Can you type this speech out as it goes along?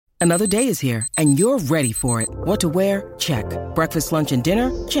Another day is here, and you're ready for it. What to wear? Check. Breakfast, lunch, and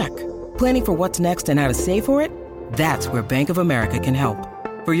dinner? Check. Planning for what's next and how to save for it? That's where Bank of America can help.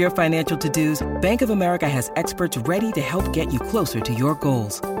 For your financial to-dos, Bank of America has experts ready to help get you closer to your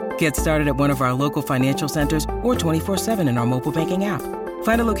goals. Get started at one of our local financial centers or 24/7 in our mobile banking app.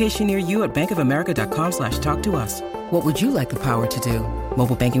 Find a location near you at bankofamerica.com/talktous. What would you like the power to do?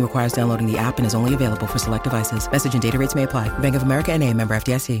 Mobile banking requires downloading the app and is only available for select devices. Message and data rates may apply. Bank of America N.A., member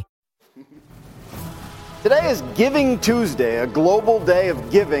FDIC. Today is Giving Tuesday, a global day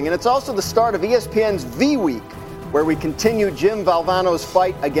of giving, and it's also the start of ESPN's V-Week, where we continue Jim Valvano's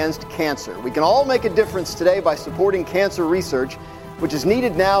fight against cancer. We can all make a difference today by supporting cancer research, which is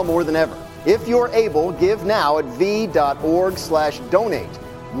needed now more than ever. If you're able, give now at v.org/donate.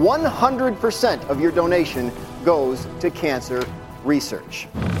 100% of your donation goes to cancer research.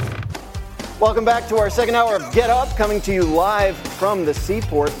 Welcome back to our second hour of Get Up, coming to you live from the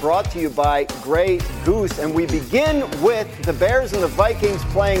Seaport, brought to you by Grey Goose. And we begin with the Bears and the Vikings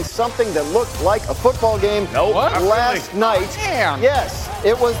playing something that looked like a football game last night. Damn. Yes,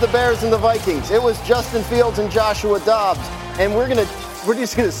 it was the Bears and the Vikings. It was Justin Fields and Joshua Dobbs. And we're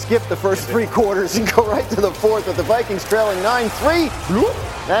just going to skip the first three quarters and go right to the fourth with the Vikings trailing 9-3.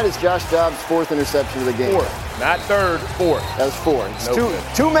 That is Josh Dobbs' fourth interception of the game. Fourth, not third, fourth. That's four. It's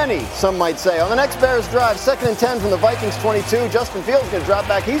too many, some might say. On the next Bears drive, 2nd and 10 from the Vikings 22. Justin Fields going to drop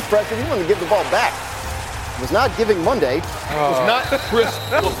back. He's pressured. He wanted to give the ball back. It was not giving Monday. It was not crisp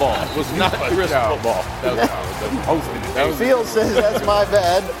football. It was not crisp football. Fields says that's my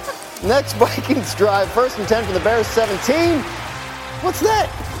bad. Next Vikings drive, 1st and 10 from the Bears 17. What's that?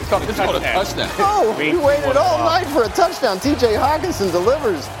 It's called a touchdown. Oh, we waited all night for a touchdown. T.J. Hawkinson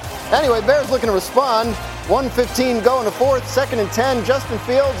delivers. Anyway, Bears looking to respond. 1:15 going to fourth, 2nd and 10. Justin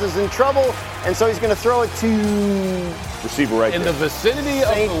Fields is in trouble, and so he's going to throw it to receiver right in there. the vicinity of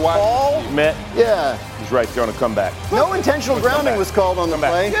St. the Paul. Met. Yeah. He's right there on a comeback. No intentional grounding was called on the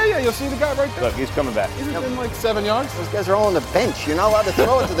play. Yeah, you'll see the guy right there. Look, he's coming back. He's within like 7 yards. Those guys are all on the bench. You're not allowed to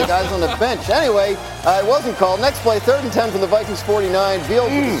throw it to the guys on the bench. Anyway, it wasn't called. Next play, 3rd and 10 from the Vikings 49.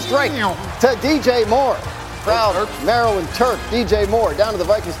 Fields with a strike to DJ Moore. Proud Maryland Turk, DJ Moore, down to the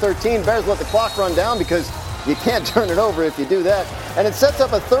Vikings 13. Bears let the clock run down because you can't turn it over if you do that. And it sets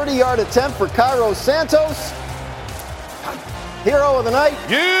up a 30-yard attempt for Cairo Santos. Hero of the night.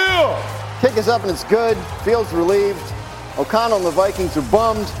 Yeah! Kick is up and it's good. Fields relieved. O'Connell and the Vikings are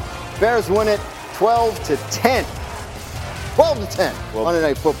bummed. Bears win it 12-10. 12-10. Monday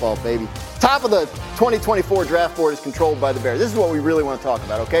Night Football, baby. Top of the 2024 draft board is controlled by the Bears. This is what we really want to talk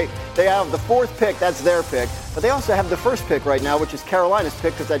about, okay? They have the 4th pick, that's their pick. But they also have the 1st pick right now, which is Carolina's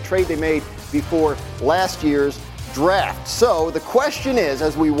pick, because that trade they made before last year's draft. So the question is,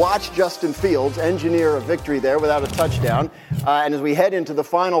 as we watch Justin Fields engineer a victory there without a touchdown, and as we head into the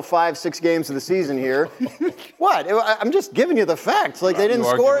final 5-6 games of the season here, what? I'm just giving you the facts. Like, they didn't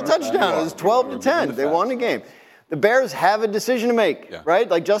score a touchdown. It was 12-10. They won the game. The Bears have a decision to make, right?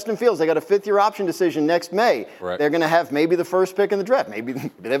 Like Justin Fields, they got a 5th-year option decision next May. Right. They're going to have maybe the 1st pick in the draft. Maybe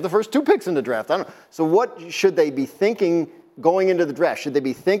they have the first 2 picks in the draft. I don't know. So what should they be thinking going into the draft? Should they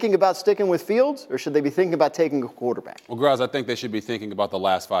be thinking about sticking with Fields, or should they be thinking about taking a quarterback? Well, Graz, I think they should be thinking about the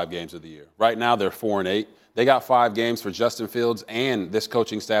last 5 games of the year. Right now, they're 4-8. They got 5 games for Justin Fields and this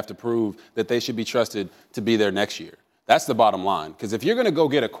coaching staff to prove that they should be trusted to be there next year. That's the bottom line. Because if you're going to go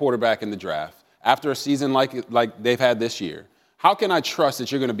get a quarterback in the draft after a season like they've had this year, how can I trust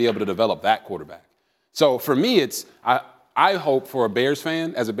that you're going to be able to develop that quarterback? So for me, I hope for a Bears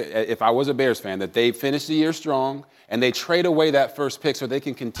fan, if I was a Bears fan, that they finish the year strong and they trade away that 1st pick so they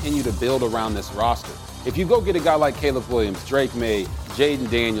can continue to build around this roster. If you go get a guy like Caleb Williams, Drake May, Jaden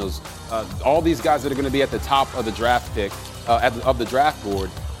Daniels, all these guys that are going to be at the top of the draft pick, of the draft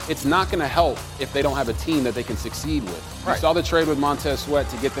board, it's not going to help if they don't have a team that they can succeed with. Right. You saw the trade with Montez Sweat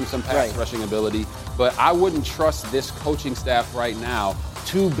to get them some pass rushing ability, but I wouldn't trust this coaching staff right now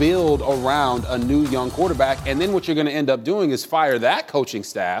to build around a new young quarterback. And then what you're going to end up doing is fire that coaching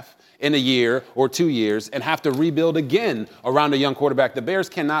staff in a year or 2 years and have to rebuild again around a young quarterback. The Bears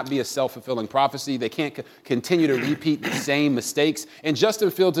cannot be a self-fulfilling prophecy. They can't continue to repeat the same mistakes. And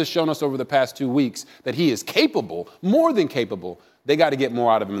Justin Fields has shown us over the past 2 weeks that he is capable, more than capable. They got to get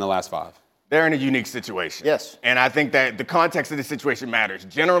more out of him in the last 5. They're in a unique situation. Yes. And I think that the context of the situation matters.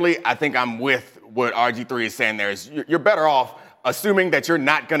 Generally, I think I'm with what RG3 is saying there. Is you're better off assuming that you're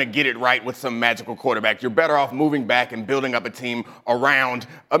not going to get it right with some magical quarterback. You're better off moving back and building up a team around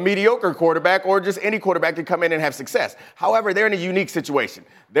a mediocre quarterback or just any quarterback to come in and have success. However, they're in a unique situation.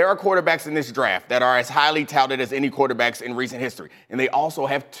 There are quarterbacks in this draft that are as highly touted as any quarterbacks in recent history. And they also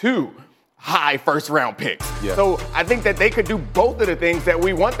have 2 high first-round picks. Yeah. So I think that they could do both of the things that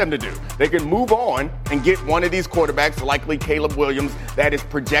we want them to do. They can move on and get one of these quarterbacks, likely Caleb Williams, that is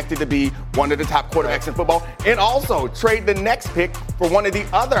projected to be one of the top quarterbacks in football, and also trade the next pick for one of the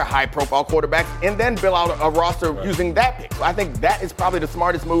other high-profile quarterbacks and then build out a roster using that pick. So I think that is probably the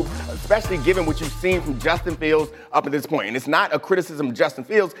smartest move, especially given what you've seen from Justin Fields up at this point. And it's not a criticism of Justin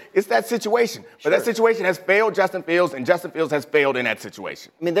Fields, it's that situation. But that situation has failed Justin Fields, and Justin Fields has failed in that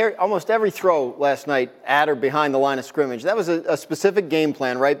situation. I mean, almost every throw last night at or behind the line of scrimmage, that was a specific game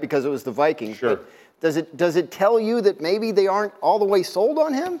plan, right? Because it was the Vikings. Sure. But does it tell you that maybe they aren't all the way sold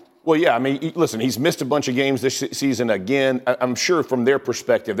on him? Well, yeah, I mean, listen, he's missed a bunch of games this season again. I'm sure from their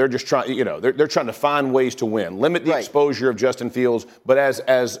perspective, they're just trying, they're trying to find ways to win, limit the exposure of Justin Fields. But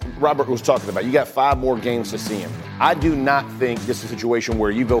as Robert was talking about, you got 5 more games to see him. I do not think this is a situation where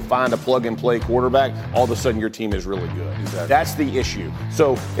you go find a plug-and-play quarterback, all of a sudden your team is really good. Exactly. That's the issue.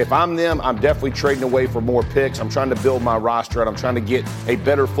 So if I'm them, I'm definitely trading away for more picks. I'm trying to build my roster, and I'm trying to get a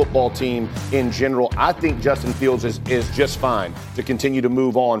better football team in general. I think Justin Fields is just fine to continue to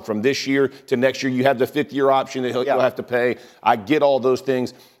move on from this year to next year. You have the 5th-year option that you'll have to pay. I get all those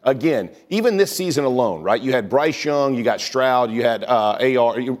things. Again, even this season alone, right? You had Bryce Young, you got Stroud, you had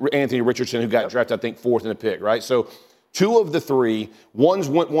Anthony Richardson, who got drafted, I think, 4th in the pick, right? So 2 of the 3, one's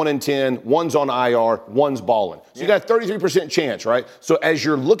went 1-10, one's on IR, one's balling. So you got a 33% chance, right? So as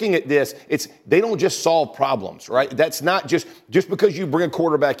you're looking at this, they don't just solve problems, right? That's not just because you bring a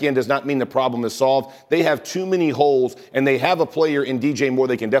quarterback in does not mean the problem is solved. They have too many holes, and they have a player in DJ Moore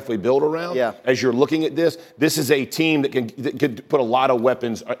they can definitely build around. Yeah. As you're looking at this is a team that could put a lot of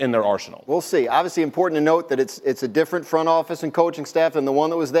weapons in their arsenal. We'll see. Obviously important to note that it's a different front office and coaching staff than the one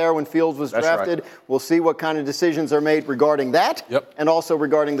that was there when Fields was drafted. Right. We'll see what kind of decisions are made regarding that and also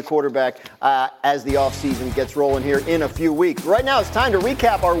regarding the quarterback as the offseason gets rolling here in a few weeks. Right now it's time to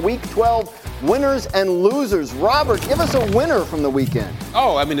recap our Week 12 winners and losers. Robert, give us a winner from the weekend.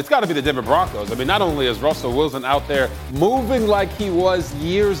 Oh, I mean, it's got to be the Denver Broncos. I mean, not only is Russell Wilson out there moving like he was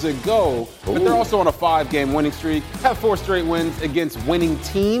years ago, but they're also on a 5-game winning streak, have 4 straight wins against winning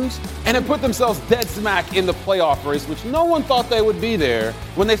teams, and have put themselves dead smack in the playoff race, which no one thought they would be there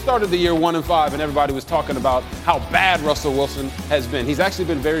when they started the year 1-5, and everybody was talking about how bad Russell Wilson has been. He's actually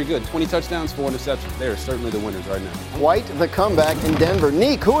been very good. 20 touchdowns, 4 interceptions. They're certainly the winners right now. Quite the comeback in Denver.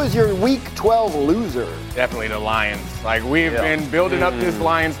 Neek, who is your Week 12 loser? Definitely the Lions. Like, we've been building up this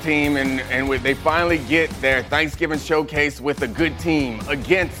Lions team, and they finally get their Thanksgiving showcase with a good team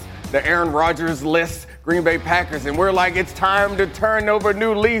against the Aaron Rodgers-less Green Bay Packers. And we're like, it's time to turn over a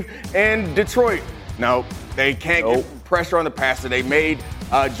new leaf in Detroit. No, they can't get pressure on the passer. They made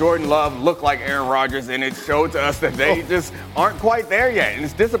Jordan Love look like Aaron Rodgers, and it showed to us that they just aren't quite there yet. And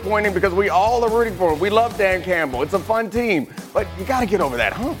it's disappointing because we all are rooting for him. We love Dan Campbell. It's a fun team, but you got to get over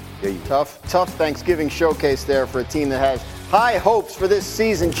that hump. Tough Thanksgiving showcase there for a team that has high hopes for this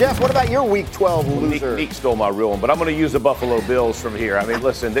season. Jeff, what about your Week 12 loser? Nick stole my real one, but I'm going to use the Buffalo Bills from here. I mean,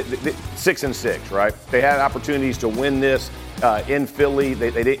 listen, 6-6, right? They had opportunities to win this in Philly.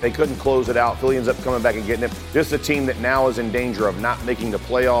 They couldn't close it out. Philly ends up coming back and getting it. This is a team that now is in danger of not making the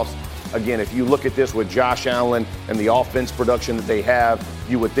playoffs. Again, if you look at this with Josh Allen and the offense production that they have,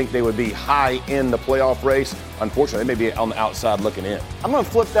 you would think they would be high in the playoff race. Unfortunately, they may be on the outside looking in. I'm going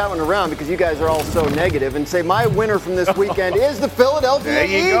to flip that one around because you guys are all so negative and say my winner from this weekend is the Philadelphia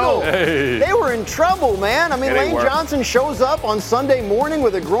Eagles. Hey. They were in trouble, man. I mean, Lane Johnson shows up on Sunday morning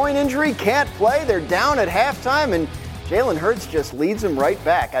with a groin injury, can't play. They're down at halftime, and Jalen Hurts just leads them right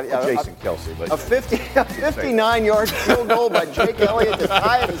back. Jason Kelsey. But a 59-yard field goal by Jake Elliott to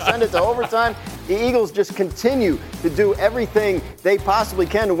tie it and send it to overtime. The Eagles just continue to do everything they possibly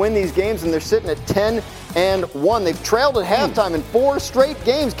can to win these games, and they're sitting at 10-1. They've trailed at halftime in 4 straight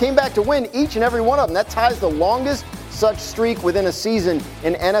games, came back to win each and every one of them. That ties the longest such streak within a season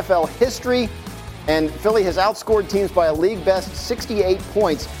in NFL history. And Philly has outscored teams by a league-best 68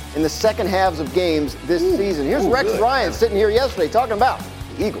 points in the second halves of games this season. Here's Rex Ryan sitting here yesterday talking about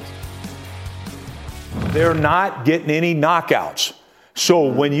the Eagles. They're not getting any knockouts.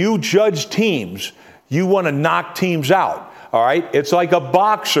 So when you judge teams, you want to knock teams out, all right? It's like a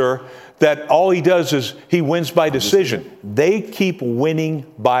boxer that all he does is he wins by decision. They keep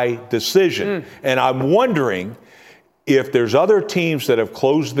winning by decision. And I'm wondering if there's other teams that have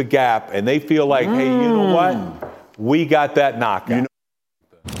closed the gap and they feel like, hey, you know what? We got that knockout.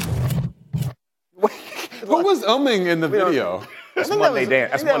 Who was umming in the video? That's Monday Dan.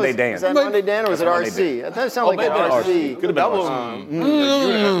 That's Monday Dan. Was that Monday Dan or was it RC? That sounded like an RC. Could have been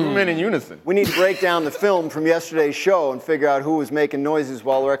RC. them in unison. We need to break down the film from yesterday's show and figure out who was making noises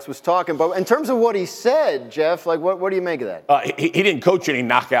while Rex was talking. But in terms of what he said, Jeff, like what do you make of that? He didn't coach any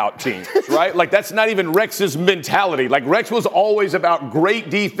knockout teams, right? Like that's not even Rex's mentality. Like Rex was always about great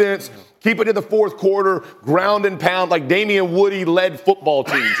defense. Keep it in the fourth quarter, ground and pound, like Damian Woody-led football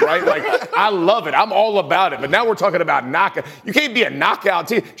teams, right? Like, I love it. I'm all about it. But now we're talking about knockout. You can't be a knockout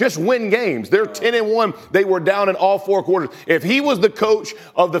team. Just win games. They're 10-1. They were down in all four quarters. If he was the coach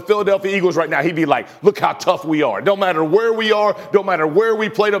of the Philadelphia Eagles right now, he'd be like, look how tough we are. No matter where we are, no matter where we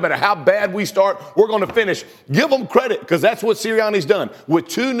play, no matter how bad we start, we're going to finish. Give them credit, because that's what Sirianni's done. With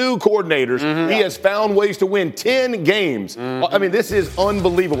 2 new coordinators, he has found ways to win 10 games. I mean, this is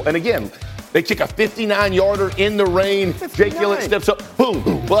unbelievable. And again, they kick a 59-yarder in the rain. 59. Jake Elliott steps up,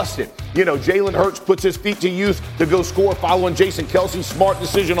 boom, busted. You know, Jalen Hurts puts his feet to use to go score following Jason Kelsey's smart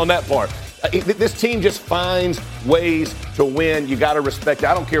decision on that part. This team just finds ways to win. You got to respect it.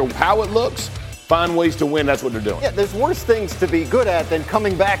 I don't care how it looks. Find ways to win. That's what they're doing. Yeah, there's worse things to be good at than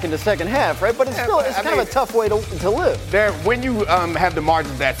coming back in the second half, right? But it's still kind of a tough way to live. When you have the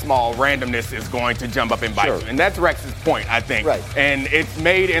margins that small, randomness is going to jump up and bite you. And that's Rex's point, I think. Right. And it's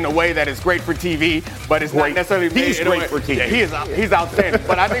made in a way that is great for TV, but it's not necessarily made in a way. He's great for TV. Yeah, he's outstanding.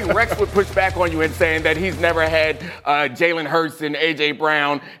 But I think Rex would push back on you in saying that he's never had Jalen Hurts and A.J.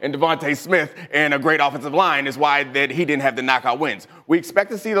 Brown and Devontae Smith and a great offensive line is why that he didn't have the knockout wins. We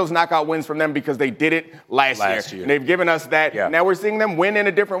expect to see those knockout wins from them because they did it last year. And they've given us that. Yeah. Now we're seeing them win in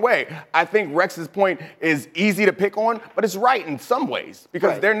a different way. I think Rex's point is easy to pick on, but it's right in some ways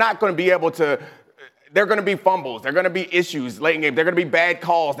because they're not going to be able to. They're going to be fumbles. They're going to be issues late in games. They're going to be bad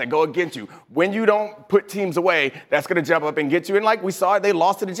calls that go against you. When you don't put teams away, that's going to jump up and get you. And like we saw, they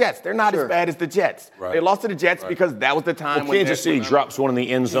lost to the Jets. They're not as bad as the Jets. Right. They lost to the Jets because that was the time when Kansas City drops one in the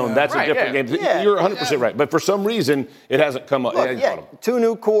end zone. That's a different game. Yeah. You're 100% right. But for some reason, it hasn't come up. Look, 2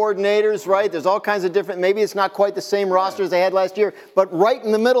 new coordinators, right? There's all kinds of different, maybe it's not quite the same roster as they had last year, but right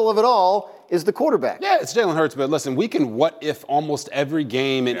in the middle of it all is the quarterback. Yeah, it's Jalen Hurts, but listen, we can what-if almost every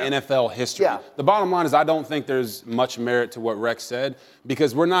game in NFL history. Yeah. The bottom line is I don't think there's much merit to what Rex said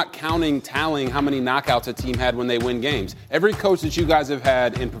because we're not tallying how many knockouts a team had when they win games. Every coach that you guys have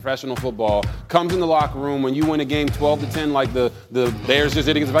had in professional football comes in the locker room when you win a game 12-10 like the Bears just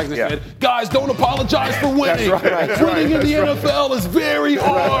did against the Vikes and said, guys, don't apologize for winning. Winning in the NFL is very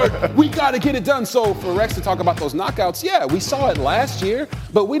hard. We got to get it done. So for Rex to talk about those knockouts, yeah, we saw it last year,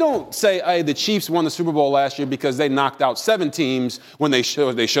 but we don't say, hey, the Chiefs won the Super Bowl last year because they knocked out 7 teams when they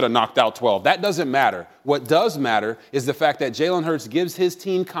should have knocked out 12. That doesn't matter. What does matter is the fact that Jalen Hurts gives his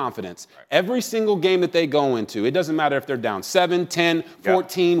team confidence. Every single game that they go into, it doesn't matter if they're down 7, 10,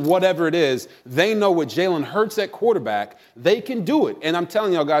 14, whatever it is, they know with Jalen Hurts at quarterback, they can do it. And I'm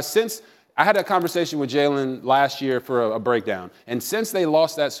telling y'all guys, since I had a conversation with Jalen last year for a breakdown, and since they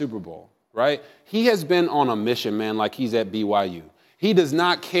lost that Super Bowl, right, he has been on a mission, man, like he's at BYU. He does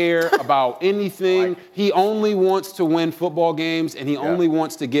not care about anything. He only wants to win football games, and he only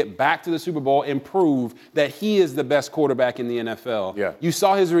wants to get back to the Super Bowl and prove that he is the best quarterback in the NFL. Yeah. You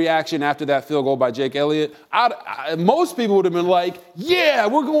saw his reaction after that field goal by Jake Elliott. Most people would have been like, yeah,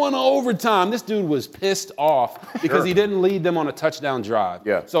 we're going to overtime. This dude was pissed off because he didn't lead them on a touchdown drive.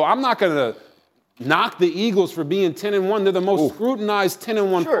 Yeah. So I'm not going to knock the Eagles for being 10-1. They're the most scrutinized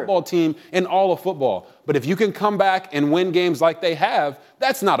 10-1 football team in all of football. But if you can come back and win games like they have,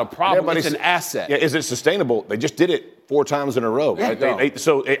 that's not a problem. It's an asset. Yeah, is it sustainable? They just did it 4 times in a row. Yeah,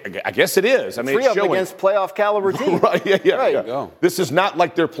 right? I guess it is. I mean, 3 it's up against playoff caliber teams. Right, yeah. This is not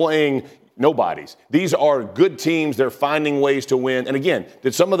like they're playing nobodies. These are good teams. They're finding ways to win. And again,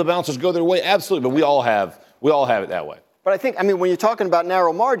 did some of the bounces go their way? Absolutely. But we all have it that way. But I think, when you're talking about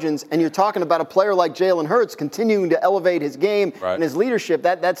narrow margins and you're talking about a player like Jalen Hurts continuing to elevate his game and his leadership,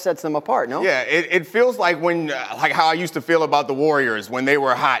 that sets them apart, no? Yeah, it feels like like how I used to feel about the Warriors when they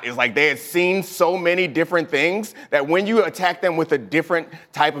were hot. It's like they had seen so many different things that when you attack them with a different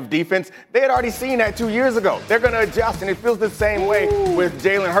type of defense, they had already seen that 2 years ago. They're going to adjust, and it feels the same way with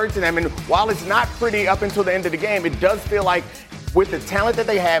Jalen Hurts and them. And while it's not pretty up until the end of the game, it does feel like with the talent that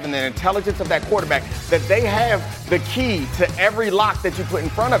they have and the intelligence of that quarterback, that they have the key to every lock that you put in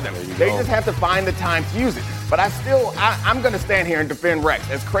front of them. They just have to find the time to use it. But I'm going to stand here and defend Rex.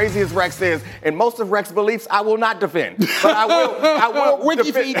 As crazy as Rex is, and most of Rex's beliefs, I will not defend. But I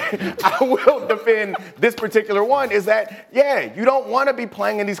will defend this particular one is that, you don't want to be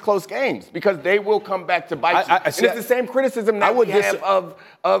playing in these close games because they will come back to bite you. And it's the same criticism that we have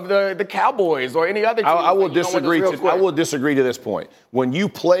of the Cowboys or any other team. I will disagree to this point. When you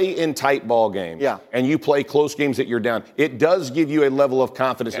play in tight ball games and you play close games that you're down, it does give you a level of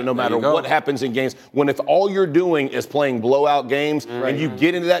confidence that no matter what happens in games, if all you're you're doing is playing blowout games, and you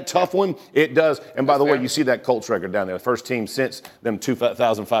get into that tough one, it does. And by the way, you see that Colts record down there, the first team since them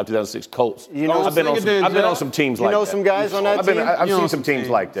 2005-2006 Colts. I've been on some teams like that. You know some guys on that team? I've seen some teams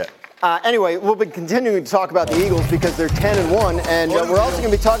like that. Anyway, we'll be continuing to talk about the Eagles because they're 10-1, and we're also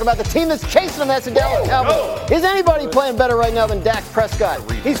going to be talking about the team that's chasing them. That's the Dallas Cowboys. Is anybody playing better right now than Dak Prescott?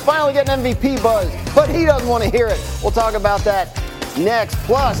 He's finally getting MVP buzz, but he doesn't want to hear it. We'll talk about that next.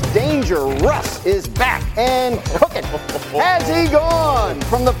 Plus, Danger Russ is back and cooking. Has he gone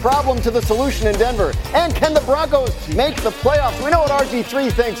from the problem to the solution in Denver? And can the Broncos make the playoffs? We know what RG3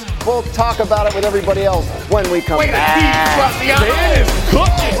 thinks. We'll talk about it with everybody else when we come back. Man is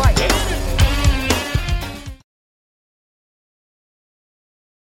cooking.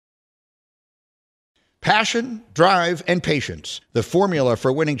 Passion, drive, and patience. The formula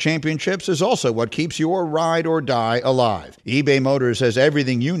for winning championships is also what keeps your ride or die alive. eBay Motors has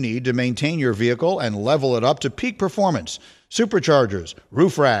everything you need to maintain your vehicle and level it up to peak performance. Superchargers,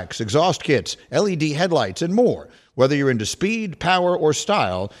 roof racks, exhaust kits, LED headlights, and more. Whether you're into speed, power, or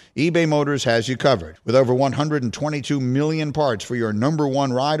style, eBay Motors has you covered. With over 122 million parts for your number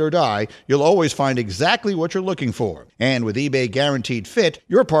one ride or die, you'll always find exactly what you're looking for. And with eBay Guaranteed Fit,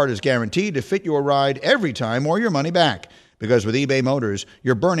 your part is guaranteed to fit your ride every time or your money back. Because with eBay Motors,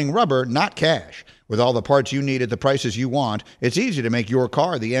 you're burning rubber, not cash. With all the parts you need at the prices you want, it's easy to make your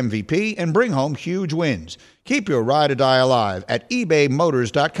car the MVP and bring home huge wins. Keep your ride or die alive at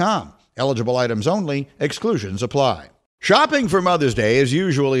ebaymotors.com. Eligible items only. Exclusions apply. Shopping for Mother's Day is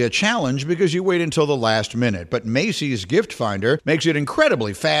usually a challenge because you wait until the last minute, but Macy's Gift Finder makes it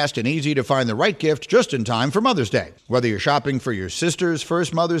incredibly fast and easy to find the right gift just in time for Mother's Day. Whether you're shopping for your sister's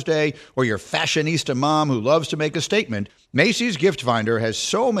first Mother's Day or your fashionista mom who loves to make a statement, Macy's Gift Finder has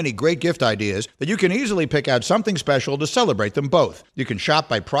so many great gift ideas that you can easily pick out something special to celebrate them both. You can shop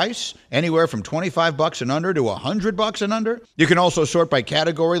by price, anywhere from $25 and under to $100 and under. You can also sort by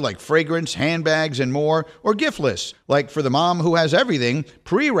category like fragrance, handbags, and more, or gift lists, like for the mom who has everything,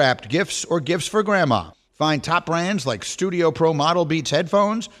 pre-wrapped gifts or gifts for grandma. Find top brands like Studio Pro Model Beats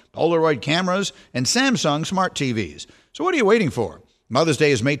headphones, Polaroid cameras, and Samsung smart TVs. So what are you waiting for? Mother's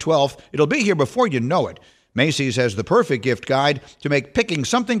Day is May 12th. It'll be here before you know it. Macy's has the perfect gift guide to make picking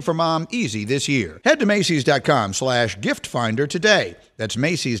something for mom easy this year. Head to Macys.com/giftfinder today. That's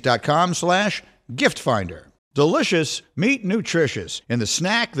Macys.com/giftfinder. Delicious, meet nutritious in the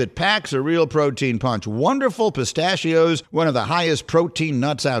snack that packs a real protein punch. Wonderful Pistachios, one of the highest protein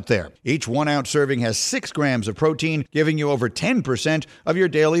nuts out there. Each 1 ounce serving has 6 grams of protein, giving you over 10% of your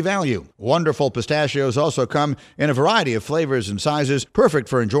daily value. Wonderful Pistachios also come in a variety of flavors and sizes, perfect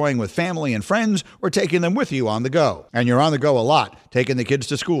for enjoying with family and friends or taking them with you on the go. And you're on the go a lot, taking the kids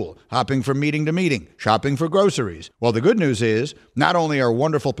to school, hopping from meeting to meeting, shopping for groceries. Well, the good news is, not only are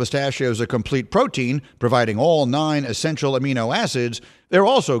Wonderful Pistachios a complete protein, providing all 9 essential amino acids, they're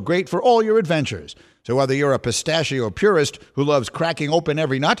also great for all your adventures. So whether you're a pistachio purist who loves cracking open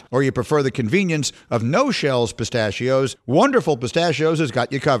every nut, or you prefer the convenience of no-shells pistachios, Wonderful Pistachios has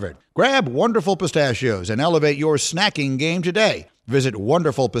got you covered. Grab Wonderful Pistachios and elevate your snacking game today. Visit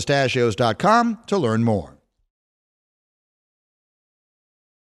wonderfulpistachios.com to learn more.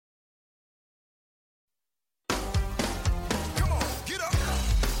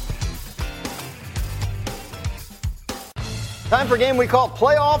 Time for a game we call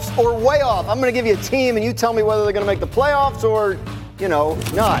playoffs or way off. I'm going to give you a team, and you tell me whether they're going to make the playoffs or,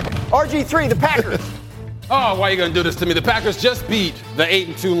 not. RG3, the Packers. Oh, why are you going to do this to me? The Packers just beat the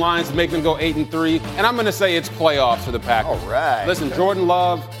 8-2 Lions to make them go 8-3, and I'm going to say it's playoffs for the Packers. All right. Listen, Jordan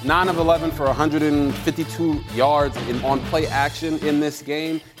Love, 9 of 11 for 152 yards on play action in this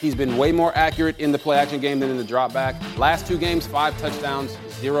game. He's been way more accurate in the play action game than in the drop back. Last 2 games, 5 touchdowns,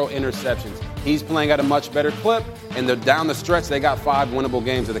 0 interceptions. He's playing at a much better clip, and down the stretch, they got 5 winnable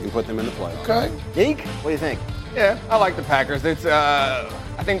games that can put them in the playoffs. Okay. Deke, what do you think? Yeah, I like the Packers. It's I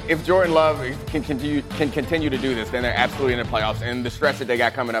think if Jordan Love can continue to do this, then they're absolutely in the playoffs. And the stretch that they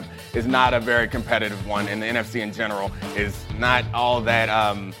got coming up is not a very competitive one, and the NFC in general is not all that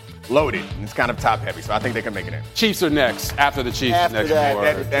loaded. It's kind of top heavy, so I think they can make it in. Chiefs are next. After the Chiefs, After next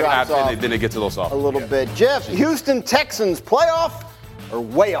that, then it gets a little soft. A little bit. Jeff, Houston Texans playoff or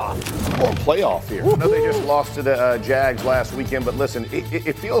way off? Well, playoff here. I know they just lost to the Jags last weekend, but listen,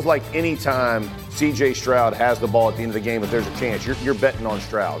 it feels like any time C.J. Stroud has the ball at the end of the game, if there's a chance, you're betting on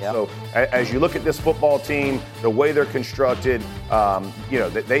Stroud. Yep. So as you look at this football team, the way they're constructed,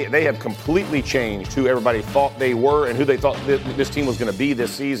 they have completely changed who everybody thought they were and who they thought this team was going to be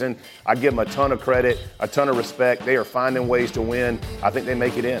this season. I give them a ton of credit, a ton of respect. They are finding ways to win. I think they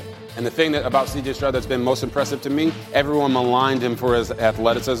make it in. And the thing about C.J. Stroud that's been most impressive to me, everyone maligned him for his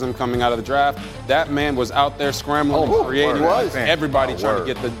athleticism coming out of the draft. That man was out there scrambling and creating. Everybody trying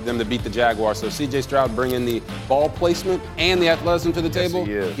to get them to beat the Jaguars. So C.J. Stroud bringing the ball placement and the athleticism to the table.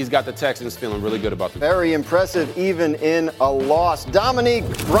 He's got the Texans feeling really good about the Very impressive, even in a loss. Dominique,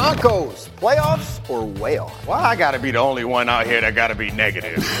 Broncos, playoffs or way off? Well, I got to be the only one out here that got to be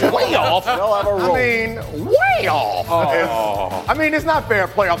negative. Way off? They'll have a roll. I mean, way off. I mean, it's not fair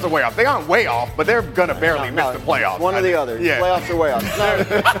playoffs are way off. They aren't way off, but they're going to barely miss the playoffs. One or the other. Yeah. Playoffs or way off.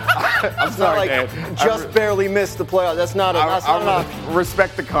 It's not like man. just barely missed the playoffs. That's not enough.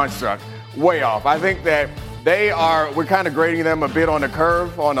 Respect the construct. Way off. I think that we're kind of grading them a bit on the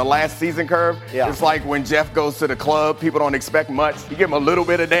curve, on the last season curve. Yeah. It's like when Jeff goes to the club, people don't expect much. You give them a little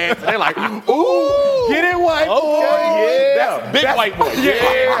bit of dance, and they're like, ooh, get it, white boy. Yeah. Big white boy.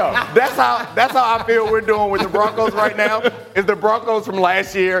 Yeah. That's how I feel we're doing with the Broncos right now. Is the Broncos from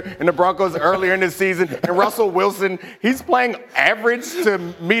last year and the Broncos earlier in the season. And Russell Wilson, he's playing average to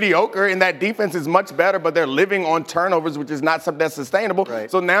mediocre, and that defense is much better, but they're living on turnovers, which is not something that's sustainable.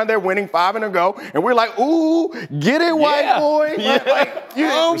 Right. So now they're winning 5-0, and we're like, ooh, get it, white boy.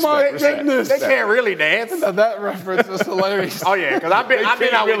 Oh, my goodness. They can't really dance. That reference is hilarious. Oh, yeah, because I've been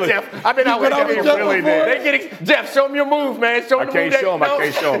out with Jeff. I've been out with Jeff. Really did. Jeff, show me your move, man. Show me the move. I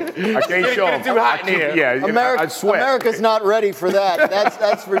can't show him. Too hot in here. Yeah, I sweat. America's not ready for that.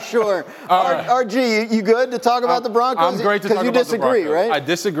 That's for sure. RG, you good to talk about the Broncos? I'm great to talk about the Broncos. Because you disagree, right? I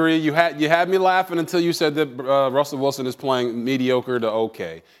disagree. You had me laughing until you said that Russell Wilson is playing mediocre to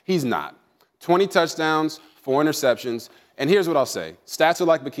okay. He's not. 20 touchdowns, 4 interceptions. And here's what I'll say. Stats are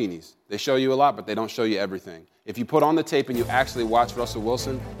like bikinis. They show you a lot, but they don't show you everything. If you put on the tape and you actually watch Russell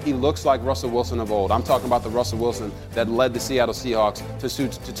Wilson, he looks like Russell Wilson of old. I'm talking about the Russell Wilson that led the Seattle Seahawks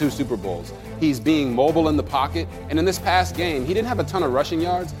to 2 Super Bowls. He's being mobile in the pocket. And in this past game, he didn't have a ton of rushing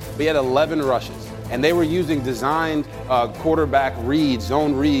yards, but he had 11 rushes. And they were using designed quarterback reads,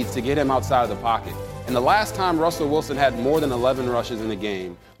 zone reads, to get him outside of the pocket. And the last time Russell Wilson had more than 11 rushes in a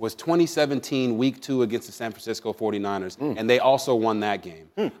game was 2017, Week 2 against the San Francisco 49ers, and they also won that game.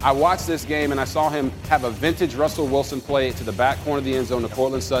 I watched this game, and I saw him have a vintage Russell Wilson play to the back corner of the end zone to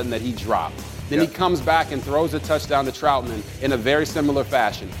Cortland Sutton that he dropped. Then he comes back and throws a touchdown to Troutman in a very similar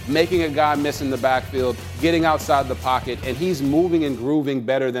fashion, making a guy miss in the backfield, getting outside the pocket, and he's moving and grooving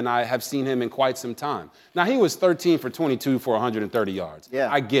better than I have seen him in quite some time. Now, he was 13 for 22 for 130 yards.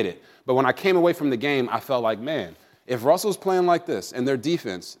 Yeah. I get it. But when I came away from the game, I felt like, man, if Russell's playing like this and their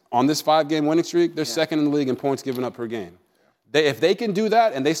defense on this 5-game winning streak, they're second in the league in points given up per game. If they can do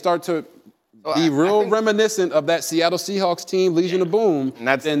that and they start to be reminiscent of that Seattle Seahawks team, Legion of Boom,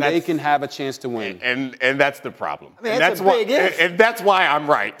 then they can have a chance to win. And that's the problem. I mean, that's a big if. And that's why I'm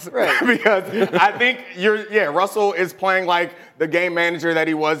right. Because I think Russell is playing like the game manager that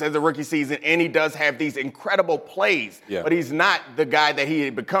he was as a rookie season, and he does have these incredible plays, but he's not the guy that he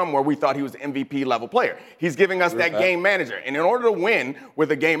had become where we thought he was an MVP level player. He's giving us that game manager. And in order to win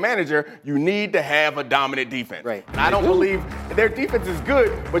with a game manager, you need to have a dominant defense. Right. And I don't believe their defense is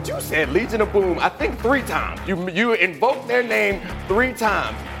good, but you said Legion of Boom, I think 3 times. You invoked their name 3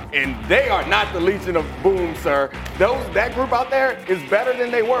 times. And they are not the Legion of Boom, sir. That group out there is better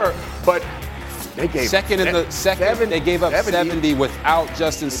than they were, but they gave they gave up 70 without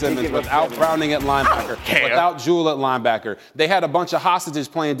Justin Simmons, without Browning at linebacker, without Jewell at linebacker. They had a bunch of hostages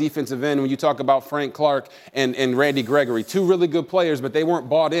playing defensive end when you talk about Frank Clark and Randy Gregory. 2 really good players, but they weren't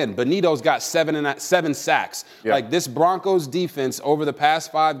bought in. Benito's got 7 sacks. Like this Broncos defense over the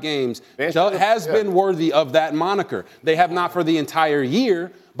past 5 games has been worthy of that moniker. They have not for the entire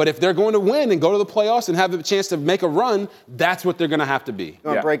year. But if they're going to win and go to the playoffs and have a chance to make a run, that's what they're going to have to be. You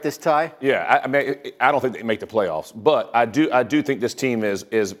want to break this tie? Yeah, I mean, I don't think they make the playoffs, but I do think this team is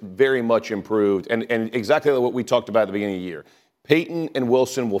very much improved, and exactly what we talked about at the beginning of the year. Peyton and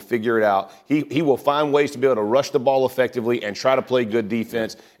Wilson will figure it out. He will find ways to be able to rush the ball effectively and try to play good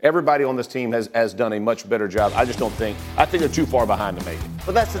defense. Everybody on this team has done a much better job. I think they're too far behind to make it.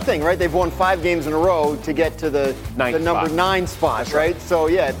 But that's the thing, right? They've won 5 games in a row to get to the number 9 spot, right? So,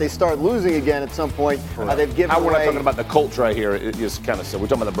 if they start losing again at some point, they've given away. We're not talking about the Colts right here. It is kind of silly. We're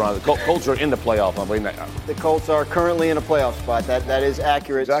talking about the Browns. The Colts are in the playoff. I believe that. The Colts are currently in a playoff spot. That is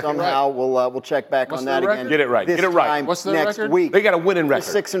accurate. Exactly somehow. Right. We'll check back on that again. Get it right. Get it right. What's the next record? week? They got a winning record.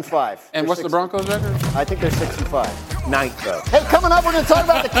 6-5. And what's the Broncos record? I think they're 6-5. 9th, though. Hey, coming up, we're going to talk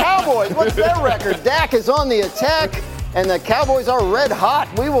about the Cowboys. What's their record? Dak is on the attack, and the Cowboys are red hot.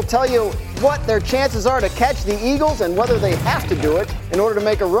 We will tell you what their chances are to catch the Eagles and whether they have to do it in order to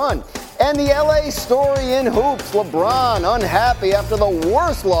make a run. And the LA story in hoops. LeBron unhappy after the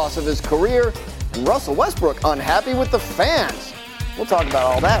worst loss of his career, and Russell Westbrook unhappy with the fans. We'll talk about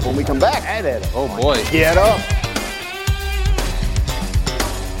all that when we come back. Oh, boy. Get up.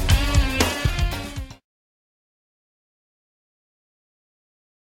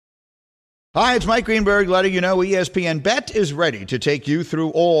 Hi, it's Mike Greenberg letting you know ESPN Bet is ready to take you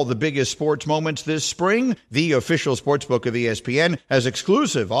through all the biggest sports moments this spring. The official sportsbook of ESPN has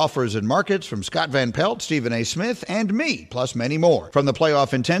exclusive offers and markets from Scott Van Pelt, Stephen A. Smith, and me, plus many more. From the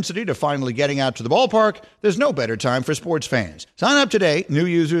playoff intensity to finally getting out to the ballpark, there's no better time for sports fans. Sign up today. New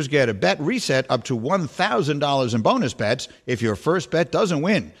users get a bet reset up to $1,000 in bonus bets if your first bet doesn't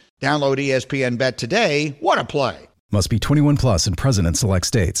win. Download ESPN Bet today. What a play. Must be 21 plus and present in select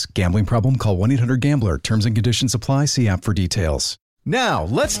states. Gambling problem? Call 1-800-GAMBLER. Terms and conditions apply. See app for details. Now,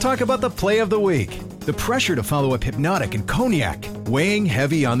 let's talk about the play of the week. The pressure to follow up Hypnotic and Cognac, weighing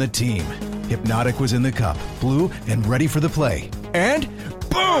heavy on the team. Hypnotic was in the cup, blue, and ready for the play. And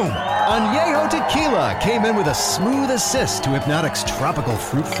boom! Añejo Tequila came in with a smooth assist to Hypnotic's tropical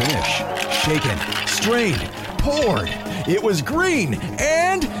fruit finish. Shaken, strained, poured. It was green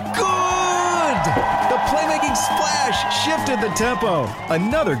and good! The playmaking splash shifted the tempo.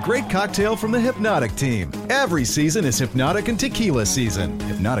 Another great cocktail from the Hypnotic team. Every season is Hypnotic and Tequila season.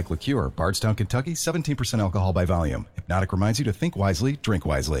 Hypnotic Liqueur, Bardstown, Kentucky, 17% alcohol by volume. Hypnotic reminds you to think wisely, drink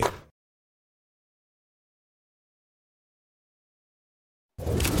wisely.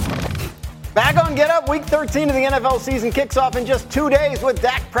 Back on Get Up, Week 13 of the NFL season kicks off in just 2 days with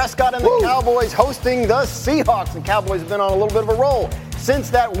Dak Prescott and the Cowboys hosting the Seahawks. The Cowboys have been on a little bit of a roll. Since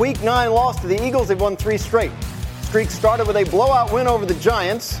that Week 9 loss to the Eagles, they've won 3 straight. Streak started with a blowout win over the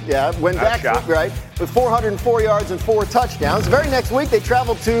Giants. Yeah, when Dak, right, with 404 yards and 4 touchdowns. The very next week, they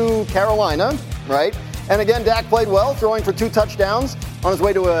traveled to Carolina, right? And again, Dak played well, throwing for 2 touchdowns on his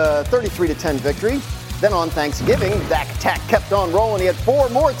way to a 33-10 victory. Then on Thanksgiving, Dak attack kept on rolling. He had 4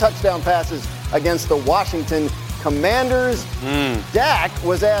 more touchdown passes against the Washington Commanders. Dak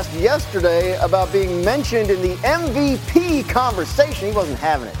was asked yesterday about being mentioned in the MVP conversation. He wasn't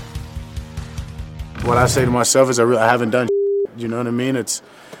having it. What I say to myself is I haven't done you know what I mean? It's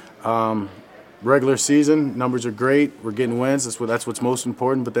regular season, numbers are great, we're getting wins, that's what's most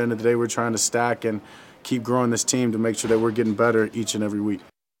important, but at the end of the day we're trying to stack and keep growing this team to make sure that we're getting better each and every week.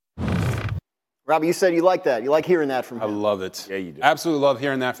 Robbie, you said you like that. You like hearing that from him. I love it. Yeah, you do. Absolutely love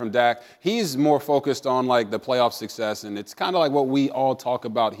hearing that from Dak. He's more focused on, like, the playoff success, and it's kind of like what we all talk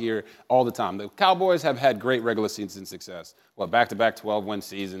about here all the time. The Cowboys have had great regular season success. Back-to-back 12-win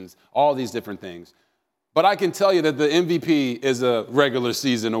seasons, all these different things. But I can tell you that the MVP is a regular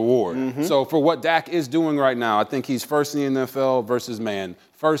season award. So for what Dak is doing right now, I think he's first in the NFL versus man,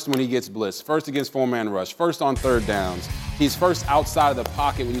 first when he gets blitzed, first against 4-man rush, first on 3rd downs. He's first outside of the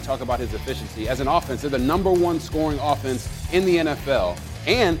pocket when you talk about his efficiency. As an offense, they're the #1 scoring offense in the NFL.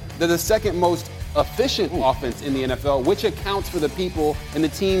 And they're the 2nd most efficient offense in the NFL, which accounts for the people and the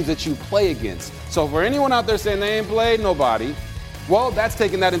teams that you play against. So for anyone out there saying they ain't played nobody, well, that's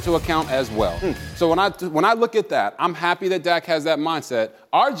taking that into account as well. So when I look at that, I'm happy that Dak has that mindset.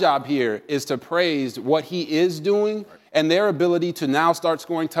 Our job here is to praise what he is doing and their ability to now start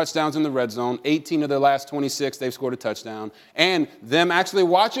scoring touchdowns in the red zone. 18 of their last 26, they've scored a touchdown. And them actually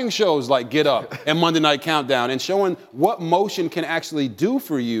watching shows like Get Up and Monday Night Countdown and showing what motion can actually do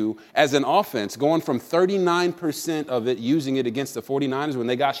for you as an offense, going from 39% of it, using it against the 49ers when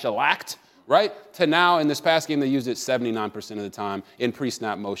they got shellacked, right, to now in this past game they used it 79% of the time in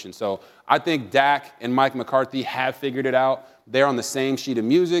pre-snap motion. So I think Dak and Mike McCarthy have figured it out. They're on the same sheet of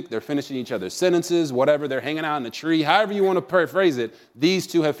music. They're finishing each other's sentences, whatever. They're hanging out in a tree. However you want to paraphrase it, these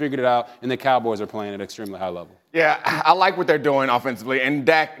two have figured it out, and the Cowboys are playing at an extremely high level. Yeah, I like what they're doing offensively, and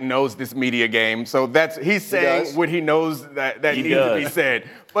Dak knows this media game, so he's saying what he knows that needs to be said.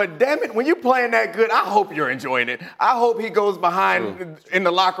 But damn it, when you're playing that good, I hope you're enjoying it. I hope he goes behind in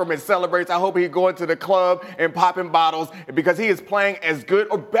the locker room and celebrates. I hope he going to the club and popping bottles because he is playing as good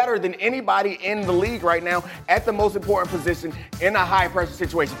or better than anybody in the league right now at the most important position in a high-pressure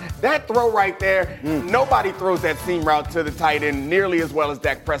situation. That throw right there, nobody throws that seam route to the tight end nearly as well as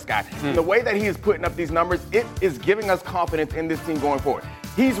Dak Prescott. And the way that he is putting up these numbers, it is giving us confidence in this team going forward.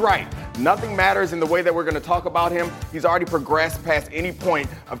 He's right. Nothing matters in the way that we're going to talk about him. He's already progressed past any point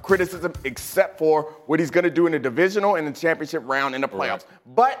of criticism except for what he's going to do in the divisional and the championship round in the playoffs.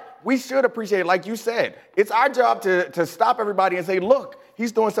 But we should appreciate it. Like you said, it's our job to stop everybody and say, look,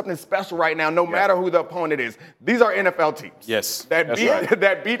 he's doing something special right now, no matter who the opponent is. These are NFL teams. Yes.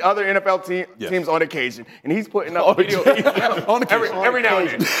 That beat other NFL teams on occasion. And he's putting up every now and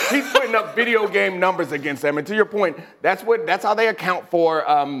then. He's putting up video game numbers against them. And to your point, that's how they account for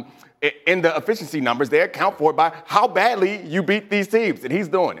in the efficiency numbers. They account for it by how badly you beat these teams. And he's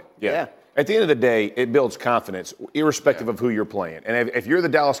doing it. Yeah. At the end of the day, it builds confidence, irrespective of who you're playing. And if you're the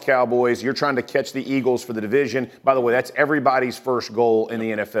Dallas Cowboys, you're trying to catch the Eagles for the division. By the way, that's everybody's first goal in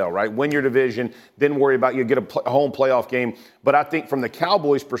the NFL, right? Win your division, then worry about you get a home playoff game. But I think from the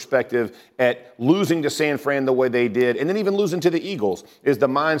Cowboys' perspective, at losing to San Fran the way they did, and then even losing to the Eagles, is the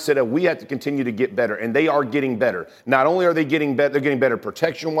mindset of we have to continue to get better. And they are getting better. Not only are they getting better, they're getting better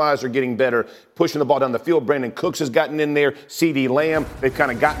protection-wise, they're getting better pushing the ball down the field. Brandon Cooks has gotten in there. CeeDee Lamb, they've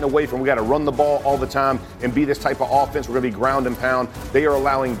kind of gotten away from we got to run the ball all the time and be this type of offense. We're going to be ground and pound. They are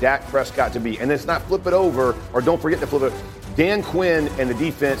allowing Dak Prescott to be. And it's not flip it over, or don't forget to flip it. Dan Quinn and the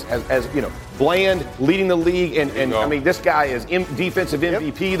defense, as you know, Bland leading the league, and I mean, this guy is defensive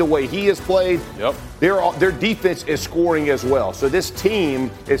MVP the way he has played. Yep. Their defense is scoring as well. So this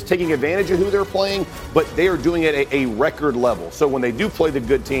team is taking advantage of who they're playing, but they are doing it at a record level. So when they do play the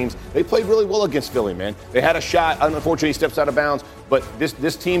good teams, they played really well against Philly, man. They had a shot. Unfortunately, he steps out of bounds, but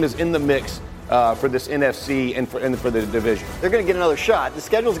this team is in the mix for this NFC and for the division. They're going to get another shot. The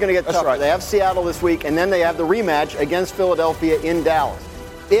schedule's going to get tougher. Right. They have Seattle this week, and then they have the rematch against Philadelphia in Dallas.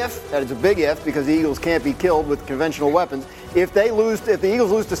 That is a big if, because the Eagles can't be killed with conventional weapons. If the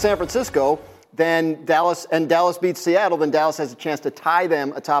Eagles lose to San Francisco, then Dallas beats Seattle, then Dallas has a chance to tie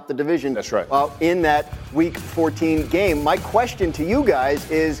them atop the division. That's right. In that Week 14 game. My question to you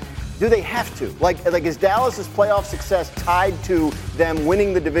guys is, do they have to? Like is Dallas's playoff success tied to them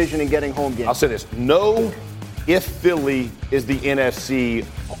winning the division and getting home games? I'll say this. No, if Philly is the NFC,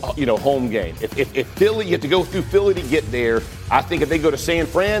 home game. If Philly, you have to go through Philly to get there. I think if they go to San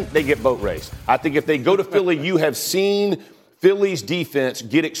Fran, they get boat race. I think if they go to Philly, you have seen Philly's defense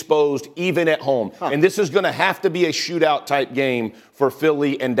get exposed even at home. And this is going to have to be a shootout type game for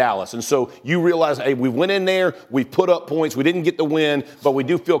Philly and Dallas. And so you realize, hey, we went in there, we put up points, we didn't get the win, but we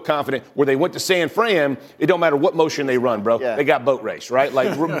do feel confident. Where they went to San Fran, it don't matter what motion they run, bro. Yeah. They got boat race, right?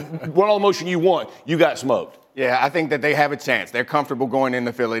 Like, run all the motion you want, you got smoked. Yeah, I think that they have a chance. They're comfortable going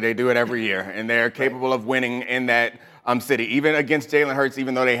into Philly. They do it every year, and they're capable of winning in that city. Even against Jalen Hurts,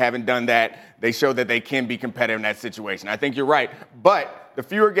 even though they haven't done that, they show that they can be competitive in that situation. I think you're right. But the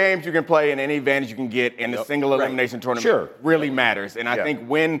fewer games you can play and any advantage you can get in the single elimination tournament really matters. And I think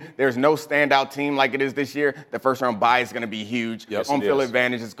when there's no standout team like it is this year, the first-round bye is going to be huge. Yes, home field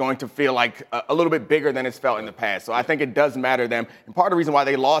advantage is going to feel like a little bit bigger than it's felt in the past. So I think it does matter to them. And part of the reason why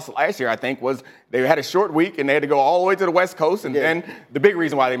they lost last year, I think, was they had a short week and they had to go all the way to the West Coast. And then the big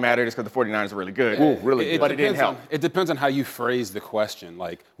reason why they mattered is because the 49ers are really good. But it didn't help. It depends on how you phrase the question.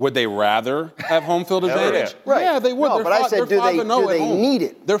 Like, would they rather have home field advantage? Right. Yeah, they would. No, but I said, do they need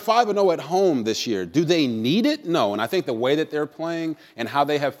it? They're 5-0 at home this year. Do they need it? No. And I think the way that they're playing and how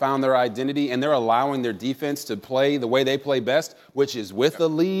they have found their identity, and they're allowing their defense to play the way they play best, which is with the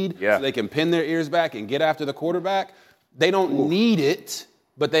lead, so they can pin their ears back and get after the quarterback. They don't need it,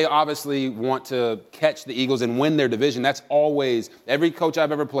 but they obviously want to catch the Eagles and win their division. That's always, every coach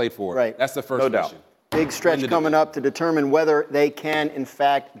I've ever played for, that's the first mission. Big stretch coming up to determine whether they can, in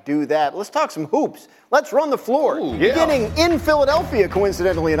fact, do that. Let's talk some hoops. Let's run the floor. Beginning in Philadelphia,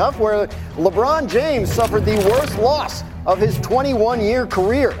 coincidentally enough, where LeBron James suffered the worst loss of his 21-year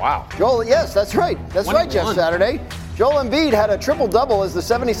career. Wow. Yes, that's right. That's 21. Right, Jeff Saturday. Joel Embiid had a triple-double as the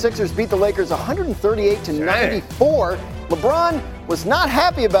 76ers beat the Lakers 138-94. LeBron was not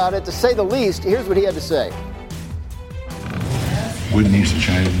happy about it, to say the least. Here's what he had to say. What needs to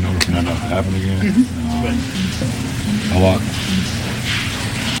change in order for that not to happen again? A lot.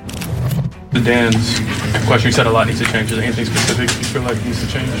 The Dan's question, you said a lot needs to change. Is there anything specific you feel like needs to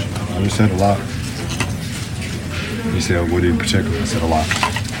change? I just said a lot. You said what in particular? I said a lot.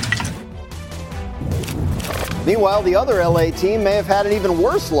 Meanwhile, the other LA team may have had an even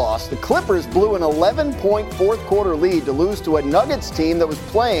worse loss. The Clippers blew an 11-point fourth-quarter lead to lose to a Nuggets team that was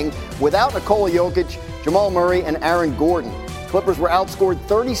playing without Nikola Jokic, Jamal Murray, and Aaron Gordon. Clippers were outscored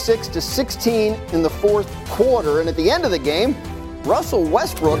 36-16 in the fourth quarter, and at the end of the game, Russell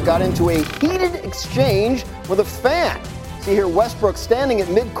Westbrook got into a heated exchange with a fan. See here Westbrook standing at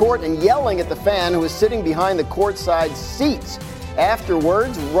midcourt and yelling at the fan who was sitting behind the courtside seats.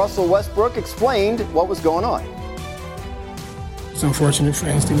 Afterwards, Russell Westbrook explained what was going on. It's unfortunate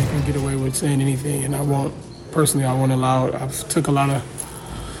fans think they can get away with saying anything, and I won't allow it. I've took a lot of,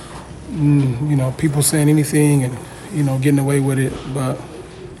 people saying anything and, getting away with it, but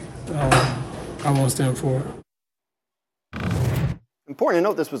I won't stand for it. Important to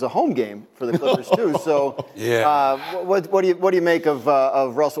note this was a home game for the Clippers too. So, what do you make of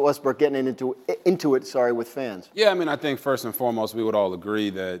Russell Westbrook getting into it with fans? Yeah, I mean, I think first and foremost we would all agree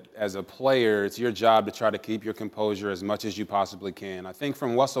that as a player, it's your job to try to keep your composure as much as you possibly can. I think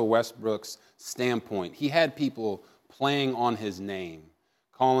from Russell Westbrook's standpoint, he had people playing on his name,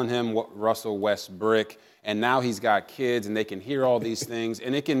 calling him Russell Westbrook, and now he's got kids and they can hear all these things,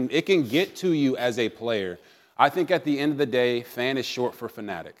 and it can get to you as a player. I think at the end of the day, fan is short for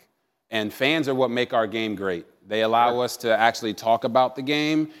fanatic, and fans are what make our game great. They allow us to actually talk about the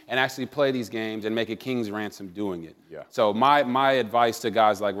game and actually play these games and make a king's ransom doing it. Yeah. So my advice to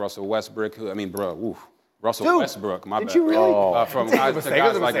guys like Russell Westbrook, Russell Westbrook, my bad. Did you really? From guys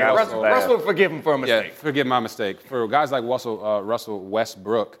like Russell, forgive him for a mistake. Yeah, forgive my mistake. For guys like Russell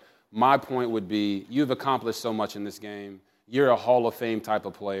Westbrook, my point would be you've accomplished so much in this game. You're a Hall of Fame type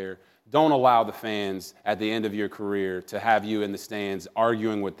of player. Don't allow the fans at the end of your career to have you in the stands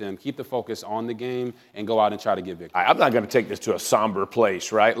arguing with them. Keep the focus on the game and go out and try to get victory. I'm not going to take this to a somber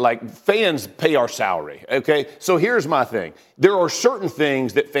place, right? Like, fans pay our salary, okay? So here's my thing. There are certain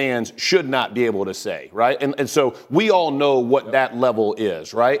things that fans should not be able to say, right? And so we all know what that level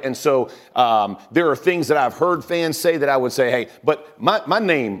is, right? And so there are things that I've heard fans say that I would say, hey, but my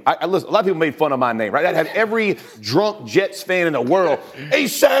name, listen, a lot of people made fun of my name, right? I'd have every drunk Jets fan in the world, hey,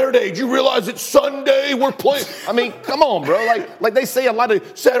 Saturday, did you realize it's Sunday? We're playing. I mean, come on, bro. Like they say a lot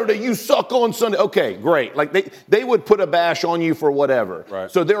of Saturday, you suck on Sunday. Okay, great. Like they would put a bash on you for whatever. Right.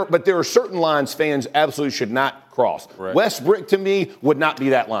 So there are certain lines fans absolutely should not cross. Right. Westbrook, to me, would not be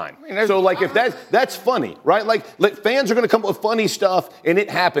that line. I mean, so, like, if that's funny, right? Like fans are going to come up with funny stuff, and it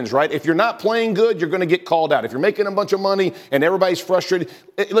happens, right? If you're not playing good, you're going to get called out. If you're making a bunch of money and everybody's frustrated,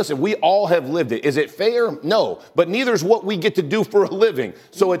 listen, we all have lived it. Is it fair? No. But neither is what we get to do for a living.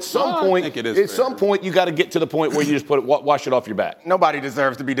 So at some point, you got to get to the point where you just wash it off your back. Nobody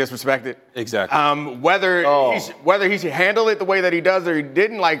deserves to be disrespected. Exactly. Whether he should handle it the way that he does or he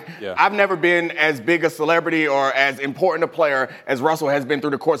didn't, I've never been as big a celebrity or as important a player as Russell has been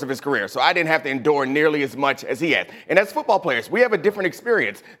through the course of his career. So I didn't have to endure nearly as much as he has. And as football players, we have a different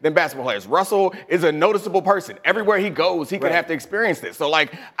experience than basketball players. Russell is a noticeable person. Everywhere he goes, he could have to experience this. So,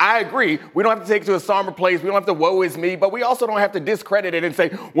 I agree. We don't have to take it to a somber place. We don't have to woe is me, but we also don't have to discredit it and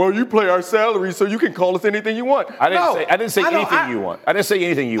say, well, you play our salary, so you can call us anything you want. I didn't say anything you want. I didn't say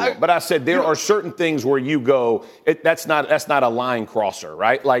anything you want. But I said there are certain things where you go, that's not a line crosser,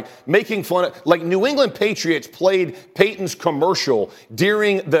 right? Like making fun of, like New England Patriots played Peyton's commercial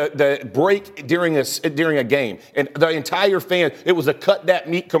during the break during a game, and the entire fan, it was a cut that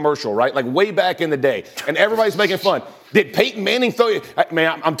meat commercial, right? Like way back in the day, and everybody's making fun. Did Peyton Manning throw you?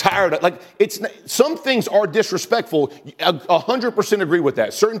 Man, I'm tired of some things are disrespectful. 100% agree with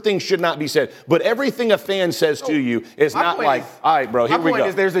that. Certain things should not be said, but everything a fan says to you is not like, all right, bro, here we go. My point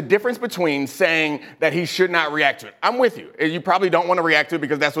is there's a difference between saying that he should not react to it. I'm with you. You probably don't want to react to it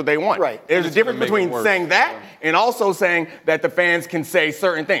because that's what they want. Right. There's a difference between saying that and also saying that the fans can say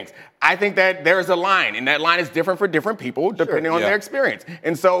certain things. I think that there's a line, and that line is different for different people depending on their experience.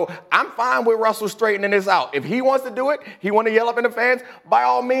 And so I'm fine with Russell straightening this out. If he wants to do it, he want to yell up in the fans, by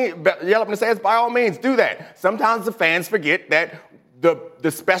all means, yell up in the stands, by all means, do that. Sometimes the fans forget that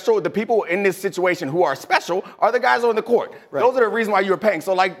the people in this situation who are special are the guys on the court. Right. Those are the reasons why you're paying.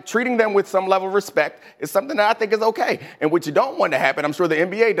 So, treating them with some level of respect is something that I think is okay. And what you don't want to happen, I'm sure the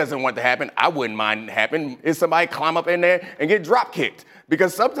NBA doesn't want to happen, I wouldn't mind it happen, is somebody climb up in there and get drop kicked.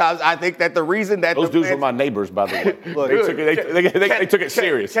 Because sometimes I think that the reason that those dudes were my neighbors, by the way. Look, they took it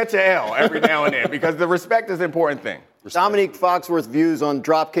serious. Catch an L every now and then because the respect is an important thing. Dominique Foxworth's views on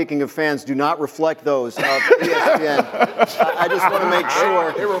drop kicking of fans do not reflect those of ESPN. I just want to make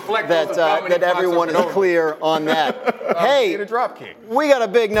sure that everyone is clear on that. Hey, we got a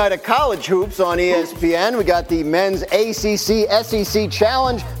big night of college hoops on ESPN. We got the men's ACC SEC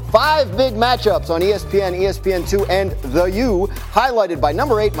Challenge. 5 big matchups on ESPN, ESPN2, and The U, highlighted by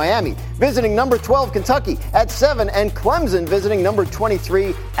number 8 Miami visiting number 12 Kentucky at 7, and Clemson visiting number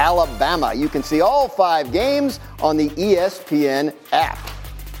 23 Alabama. You can see all 5 games on the ESPN app.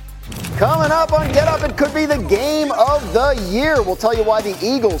 Coming up on Get Up, it could be the game of the year. We'll tell you why the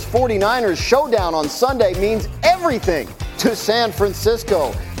Eagles 49ers showdown on Sunday means everything to San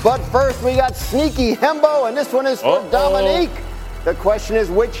Francisco. But first, we got Sneaky Hembo, and this one is for Dominique. The question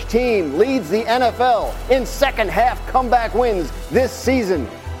is, which team leads the NFL in second-half comeback wins this season?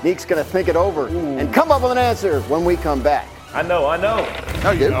 Neek's going to think it over and come up with an answer when we come back. I know.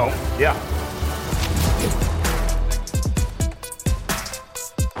 No, you don't. Yeah.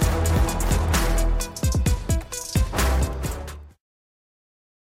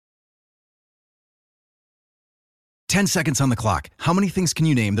 Ten seconds on the clock. How many things can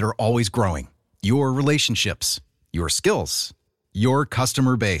you name that are always growing? Your relationships, your skills, your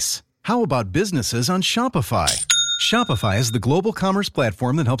customer base. How about businesses on Shopify? Shopify is the global commerce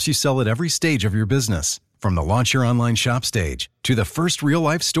platform that helps you sell at every stage of your business. From the launch your online shop stage to the first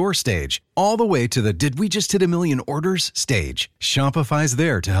real-life store stage, all the way to the did we just hit a million orders stage, Shopify's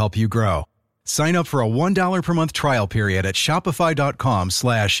there to help you grow. Sign up for a $1 per month trial period at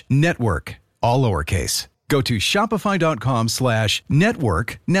shopify.com/network, all lowercase. Go to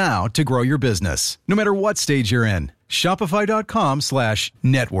shopify.com/network now to grow your business, no matter what stage you're in.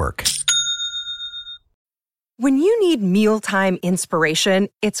 Shopify.com/network. When you need mealtime inspiration,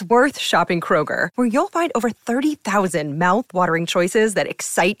 it's worth shopping Kroger, where you'll find over 30,000 mouth-watering choices that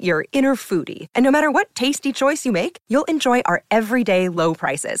excite your inner foodie. And no matter what tasty choice you make, you'll enjoy our everyday low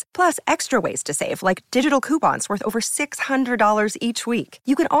prices, plus extra ways to save, like digital coupons worth over $600 each week.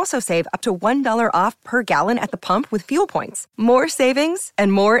 You can also save up to $1 off per gallon at the pump with fuel points. More savings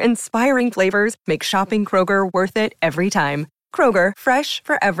and more inspiring flavors make shopping Kroger worth it every time. Kroger, fresh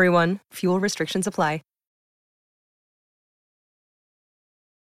for everyone. Fuel restrictions apply.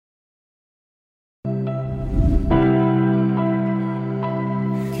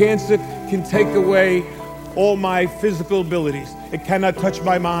 Cancer can take away all my physical abilities. It cannot touch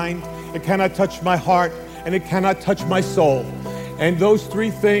my mind, it cannot touch my heart, and it cannot touch my soul. And those three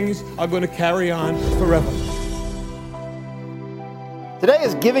things are going to carry on forever. Today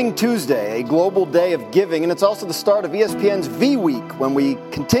is Giving Tuesday, a global day of giving, and it's also the start of ESPN's V Week, when we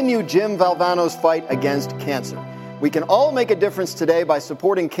continue Jim Valvano's fight against cancer. We can all make a difference today by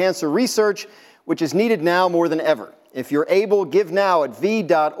supporting cancer research, which is needed now more than ever. If you're able, give now at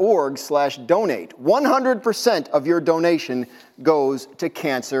v.org/donate. 100% of your donation goes to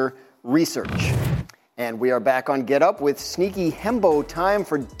cancer research. And we are back on Get Up with sneaky Hembo time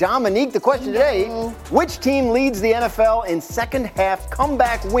for Dominique. The question today, which team leads the NFL in second half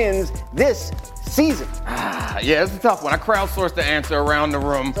comeback wins this season? Yeah, it's a tough one. I crowdsourced the answer around the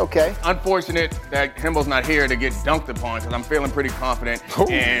room. Okay. Unfortunate that Hembo's not here to get dunked upon, because I'm feeling pretty confident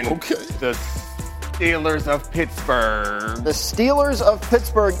in the Steelers of Pittsburgh. The Steelers of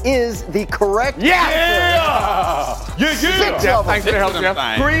Pittsburgh is the correct answer. Yeah! Jeff, thanks for the help,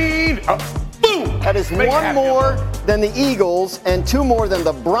 Jeff. Green. Boom! That is one more than the Eagles and two more than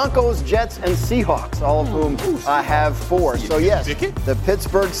the Broncos, Jets, and Seahawks, all of whom have four. So, yes, the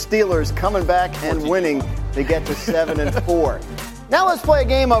Pittsburgh Steelers coming back and winning to get to 7-4. Now let's play a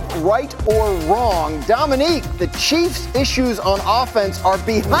game of right or wrong. Dominique, the Chiefs' issues on offense are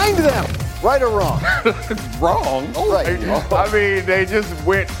behind them. Right or wrong? Wrong. Right. I mean, they just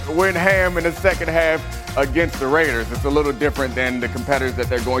went ham in the second half against the Raiders. It's a little different than the competitors that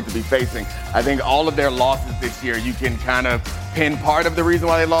they're going to be facing. I think all of their losses this year, you can kind of pin part of the reason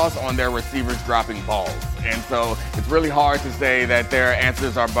why they lost on their receivers dropping balls. And so it's really hard to say that their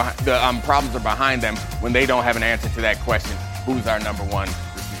answers are problems are behind them when they don't have an answer to that question. Who's our number one receiver?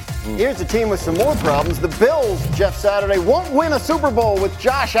 Here's a team with some more problems. The Bills, Jeff Saturday, won't win a Super Bowl with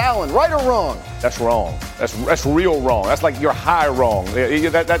Josh Allen. Right or wrong? That's wrong. That's real wrong. That's like you're high wrong.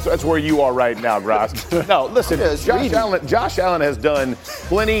 That's where you are right now, Gross. No, listen, Josh Allen has done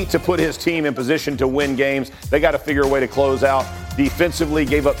plenty to put his team in position to win games. They got to figure a way to close out. Defensively,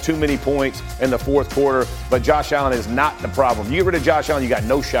 gave up too many points in the fourth quarter, but Josh Allen is not the problem. You get rid of Josh Allen, you got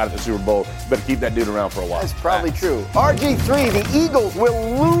no shot at the Super Bowl. You better keep that dude around for a while. That's probably true. RG3, the Eagles will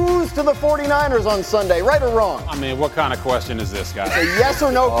lose to the 49ers on Sunday. Right or wrong? I mean, what kind of question is this, guys? It's a yes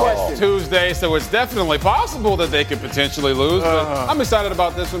or no question. Tuesday, so it's definitely possible that they could potentially lose, but I'm excited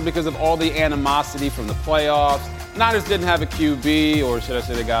about this one because of all the animosity from the playoffs. Niners didn't have a QB, or should I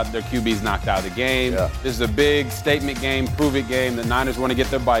say they got their QBs knocked out of the game. Yeah. This is a big statement game, prove-it game. The Niners want to get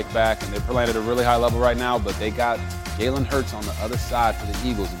their bike back, and they're playing at a really high level right now, but they got Jalen Hurts on the other side for the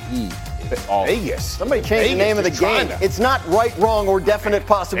Eagles, and he is all Vegas. Somebody changed the name of the game. It's not right, wrong, or definite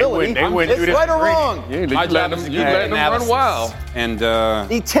possibility. It's right or wrong. You let them run wild. And the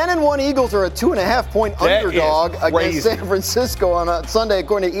 10-1 Eagles are a 2.5-point underdog against San Francisco on a Sunday,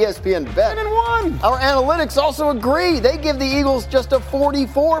 according to ESPN Bet. 10-1. Our analytics also agree. They give the Eagles just a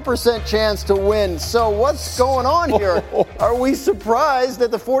 44% chance to win. So what's going on here? Are we surprised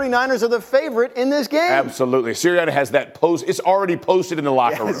that the 49ers are the favorite in this game? Absolutely. Sirianni has that post. It's already posted in the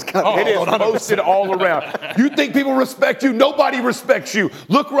locker room. It is posted all around. You think people respect you? Nobody respects you.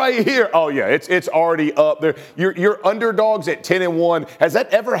 Look right here. Oh yeah, it's already up there. You're underdogs at 10-1. Has that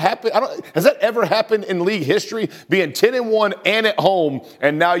ever happened? Has that ever happened in league history? Being 10-1 and at home,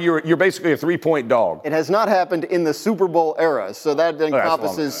 and now you're basically a 3-point dog. It has not happened in the Super Bowl era, so that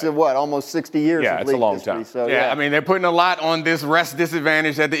encompasses almost 60 years. Yeah, of it's league a long history. time. So, yeah, I mean they're putting a lot on this rest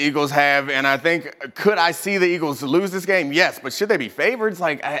disadvantage that the Eagles have, and I think could I see the Eagles lose this game? Yes, but should they be favorites?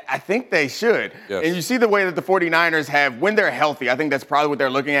 Like, I think they should. Yes. And you see the way that the 49ers have, when they're healthy, I think that's probably what they're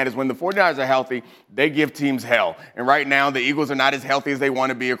looking at, is when the 49ers are healthy, they give teams hell. And right now, the Eagles are not as healthy as they want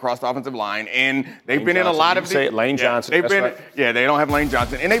to be across the offensive line. And they've been in a lot of these. Lane Johnson. Yeah, they don't have Lane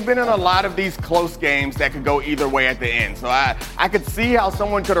Johnson. And they've been in a lot of these close games that could go either way at the end. So I could see how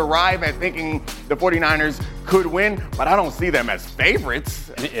someone could arrive at thinking the 49ers could win, but I don't see them as favorites.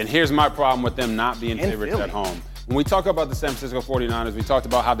 And here's my problem with them not being favorites at home. When we talk about the San Francisco 49ers, we talked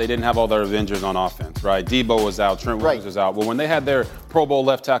about how they didn't have all their Avengers on offense, right? Debo was out, Trent Williams was out. Well, when they had their Pro Bowl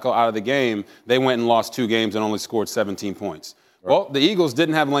left tackle out of the game, they went and lost 2 games and only scored 17 points. Right. Well, the Eagles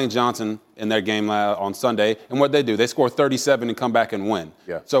didn't have Lane Johnson in their game on Sunday, and what'd they do? They score 37 and come back and win.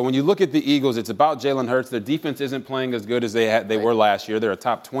 Yeah. So when you look at the Eagles, it's about Jalen Hurts. Their defense isn't playing as good as they were last year. They're a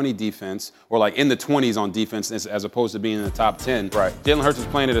top 20 defense, or like in the 20s on defense as opposed to being in the top 10. Right. Jalen Hurts is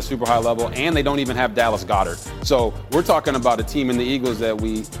playing at a super high level, and they don't even have Dallas Goedert. So we're talking about a team in the Eagles that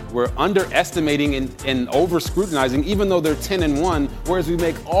we're underestimating and over-scrutinizing, even though they're 10-1, whereas we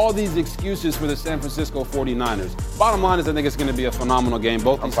make all these excuses for the San Francisco 49ers. Bottom line is I think it's going to be a phenomenal game.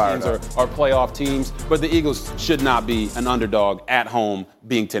 Both these teams are playoff teams, but the Eagles should not be an underdog at home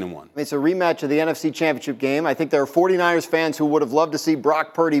being 10-1. It's a rematch of the NFC Championship game. I think there are 49ers fans who would have loved to see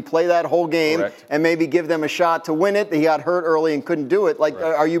Brock Purdy play that whole game and maybe give them a shot to win it. He got hurt early and couldn't do it.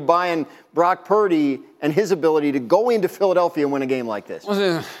 Are you buying Brock Purdy and his ability to go into Philadelphia and win a game like this?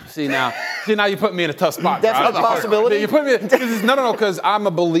 Well, see now you put me in a tough spot. That's a possibility? You put me because I'm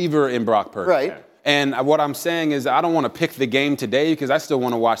a believer in Brock Purdy. Right. And what I'm saying is I don't want to pick the game today because I still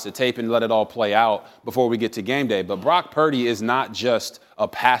want to watch the tape and let it all play out before we get to game day. But Brock Purdy is not just a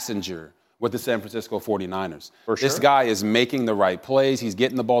passenger with the San Francisco 49ers. For sure. This guy is making the right plays. He's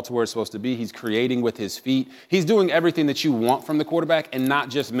getting the ball to where it's supposed to be. He's creating with his feet. He's doing everything that you want from the quarterback and not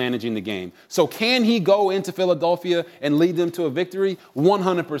just managing the game. So can he go into Philadelphia and lead them to a victory?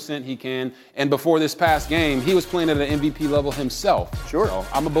 100% he can. And before this past game, he was playing at an MVP level himself. Sure. So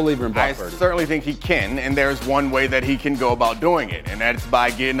I'm a believer in Brock Purdy. I certainly think he can, and there's one way that he can go about doing it, and that's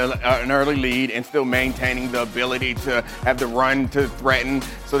by getting an early lead and still maintaining the ability to have the run to threaten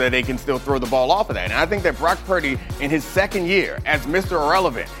so that they can still throw the ball off of that. And I think that Brock Purdy, in his second year as Mr.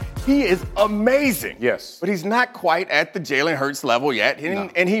 Irrelevant, he is amazing. Yes. But he's not quite at the Jalen Hurts level yet,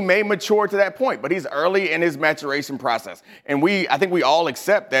 and he may mature to that point, but he's early in his maturation process. And I think we all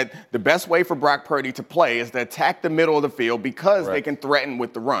accept that the best way for Brock Purdy to play is to attack the middle of the field because they can threaten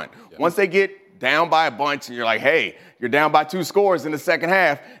with the run. Yeah. Once they get down by a bunch and you're like, hey, you're down by 2 scores in the second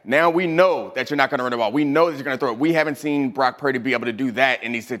half. Now we know that you're not going to run the ball. We know that you're going to throw it. We haven't seen Brock Purdy be able to do that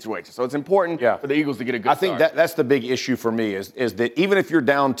in these situations. So it's important for the Eagles to get a good start. I think that's the big issue for me is that even if you're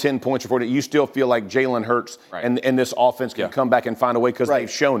down 10 points or 40, you still feel like Jalen Hurts and this offense can come back and find a way because they've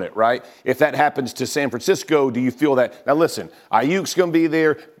shown it, right? If that happens to San Francisco, do you feel that? Now listen, Ayuk's going to be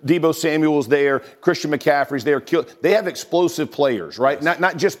there. Debo Samuel's there. Christian McCaffrey's there. They have explosive players, right? Yes.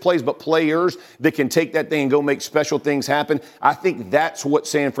 Not just plays, but players that can take that thing and go make special things happen. I think that's what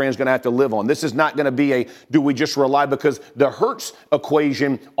San Fran's going to have to live on. This is not going to be do we just rely, because the Hurts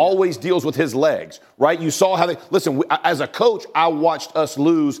equation always deals with his legs, right? You saw how as a coach, I watched us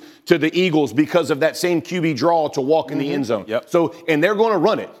lose to the Eagles because of that same QB draw to walk in the end zone. Yep. So, and they're going to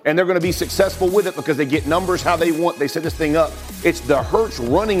run it, and they're going to be successful with it because they get numbers how they want. They set this thing up. It's the Hurts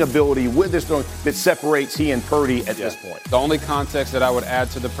running ability with this thing that separates he and Purdy at this point. The only context that I would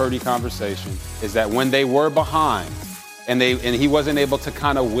add to the Purdy conversation is that when they were behind, and he wasn't able to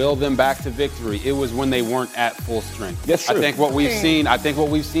kind of will them back to victory, it was when they weren't at full strength. That's true. I think what we've seen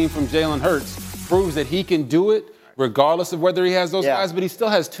from Jalen Hurts proves that he can do it regardless of whether he has those guys, but he still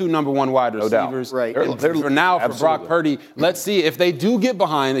has 2 number 1 wide receivers. Right. For Brock Purdy, let's see if they do get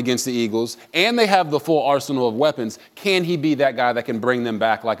behind against the Eagles and they have the full arsenal of weapons, can he be that guy that can bring them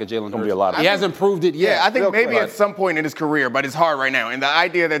back like a Jalen Hurts? He hasn't proved it yet. Yeah, I think maybe at some point in his career, but it's hard right now. And the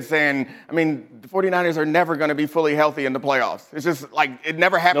idea that's saying, the 49ers are never going to be fully healthy in the playoffs. It's just like it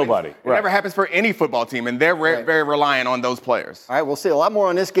never happens. It never happens for any football team, and they're very reliant on those players. All right, we'll see a lot more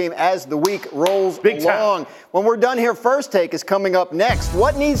on this game as the week rolls along. When we're done here, First Take is coming up next.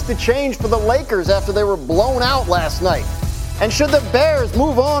 What needs to change for the Lakers after they were blown out last night? And should the Bears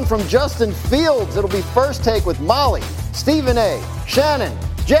move on from Justin Fields? It'll be First Take with Molly, Stephen A., Shannon,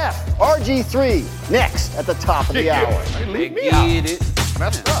 Jeff, RG3, next at the top of the hour. Leave me out.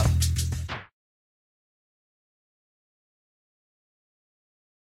 Messed up.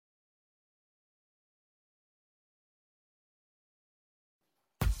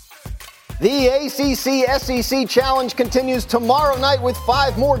 The ACC-SEC Challenge continues tomorrow night with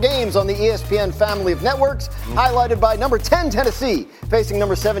 5 more games on the ESPN family of networks, highlighted by number 10 Tennessee facing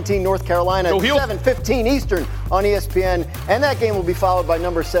number 17 North Carolina at 7:15 Eastern on ESPN, and that game will be followed by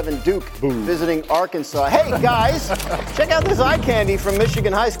number 7 Duke visiting Arkansas. Hey guys, check out this eye candy from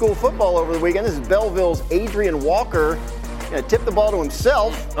Michigan high school football over the weekend. This is Belleville's Adrian Walker. Tip the ball to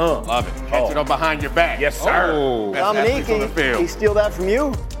himself. Love it. Catch it up behind your back. Yes, sir. Dominique, he steal that from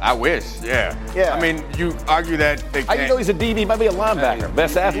you? I wish, yeah. I mean, you argue that they How you know he's a DB? Might be a linebacker.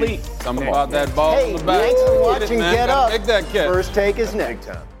 Best athlete. Something about that ball Hey, in the back. thanks for watching Get Up. Make that catch. First Take is next.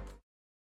 Big time.